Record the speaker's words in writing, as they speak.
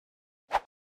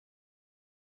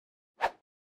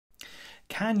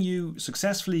can you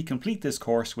successfully complete this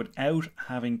course without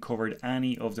having covered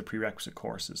any of the prerequisite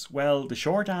courses? Well, the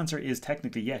short answer is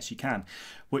technically yes, you can,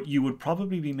 but you would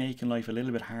probably be making life a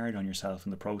little bit hard on yourself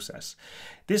in the process.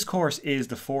 This course is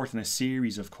the fourth in a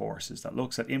series of courses that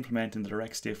looks at implementing the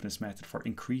direct stiffness method for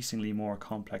increasingly more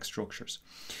complex structures.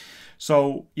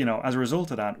 So, you know, as a result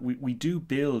of that, we do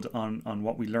build on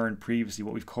what we learned previously,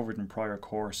 what we've covered in prior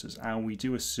courses, and we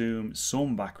do assume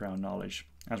some background knowledge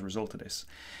as a result of this.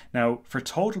 Now, for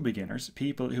total beginners,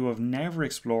 people who have never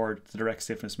explored the direct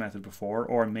stiffness method before,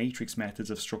 or matrix methods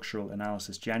of structural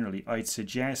analysis generally, I'd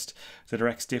suggest the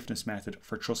direct stiffness method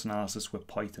for truss analysis with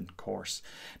Python course.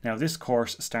 Now, this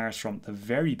course starts from the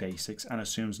very basics and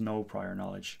assumes no prior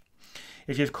knowledge.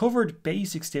 If you've covered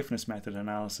basic stiffness method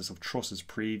analysis of trusses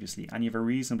previously and you have a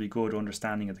reasonably good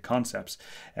understanding of the concepts,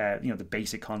 the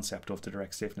basic concept of the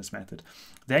direct stiffness method,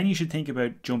 then you should think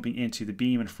about jumping into the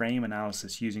beam and frame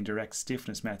analysis using direct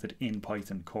stiffness method in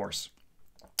Python course.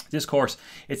 This course,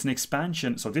 it's an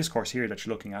expansion, so this course here that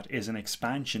you're looking at is an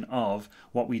expansion of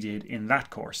what we did in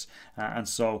that course. And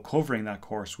so covering that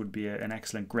course would be an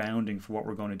excellent grounding for what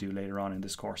we're going to do later on in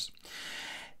this course.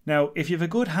 Now, if you have a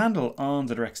good handle on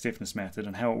the direct stiffness method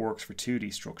and how it works for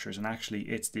 2D structures, and actually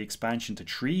it's the expansion to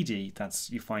 3D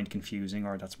that's you find confusing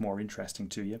or that's more interesting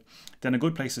to you, then a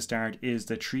good place to start is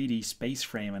the 3D space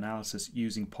frame analysis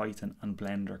using Python and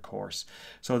Blender course.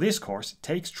 So this course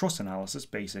takes truss analysis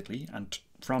basically and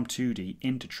from 2D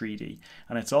into 3D,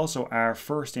 and it's also our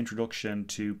first introduction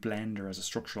to Blender as a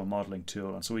structural modeling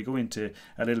tool, and so we go into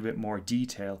a little bit more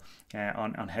detail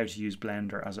on how to use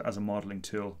Blender as a modeling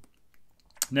tool.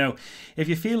 Now, if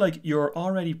you feel like you're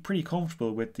already pretty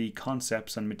comfortable with the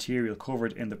concepts and material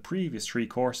covered in the previous 3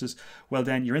 courses, well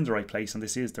then you're in the right place and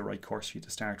this is the right course for you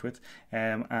to start with,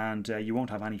 and you won't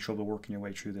have any trouble working your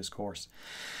way through this course.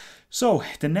 So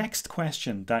the next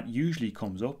question that usually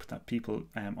comes up that people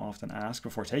often ask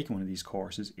before taking one of these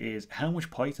courses is, how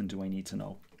much Python do I need to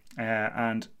know?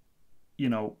 And you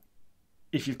know,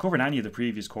 if you've covered any of the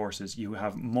previous courses, you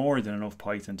have more than enough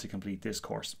Python to complete this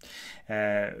course.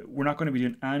 We're not going to be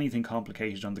doing anything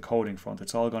complicated on the coding front.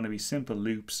 It's all going to be simple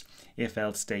loops,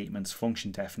 if-else statements,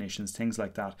 function definitions, things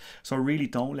like that. So really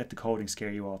don't let the coding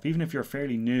scare you off. Even if you're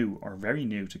fairly new or very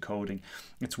new to coding,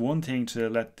 it's one thing to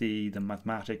let the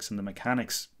mathematics and the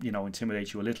mechanics, you know,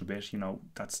 intimidate you a little bit. You know,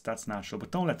 that's natural,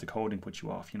 but don't let the coding put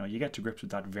you off. You know, you get to grips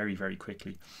with that very, very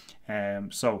quickly.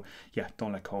 So yeah,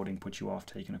 don't let coding put you off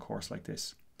taking a course like this.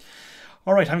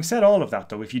 All right, having said all of that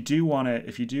though, if you do want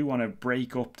to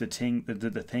break up the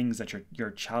things that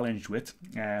you're challenged with,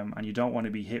 and you don't want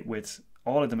to be hit with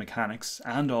all of the mechanics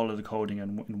and all of the coding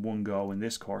in one go in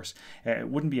this course, it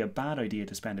wouldn't be a bad idea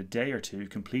to spend a day or two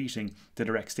completing the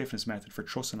direct stiffness method for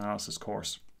truss analysis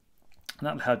course. And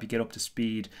that'll help you get up to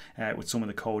speed with some of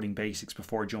the coding basics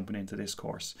before jumping into this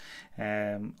course.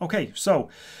 Okay, so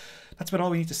that's about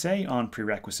all we need to say on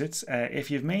prerequisites.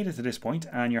 If you've made it to this point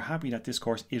and you're happy that this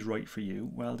course is right for you,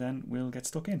 well then we'll get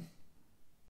stuck in.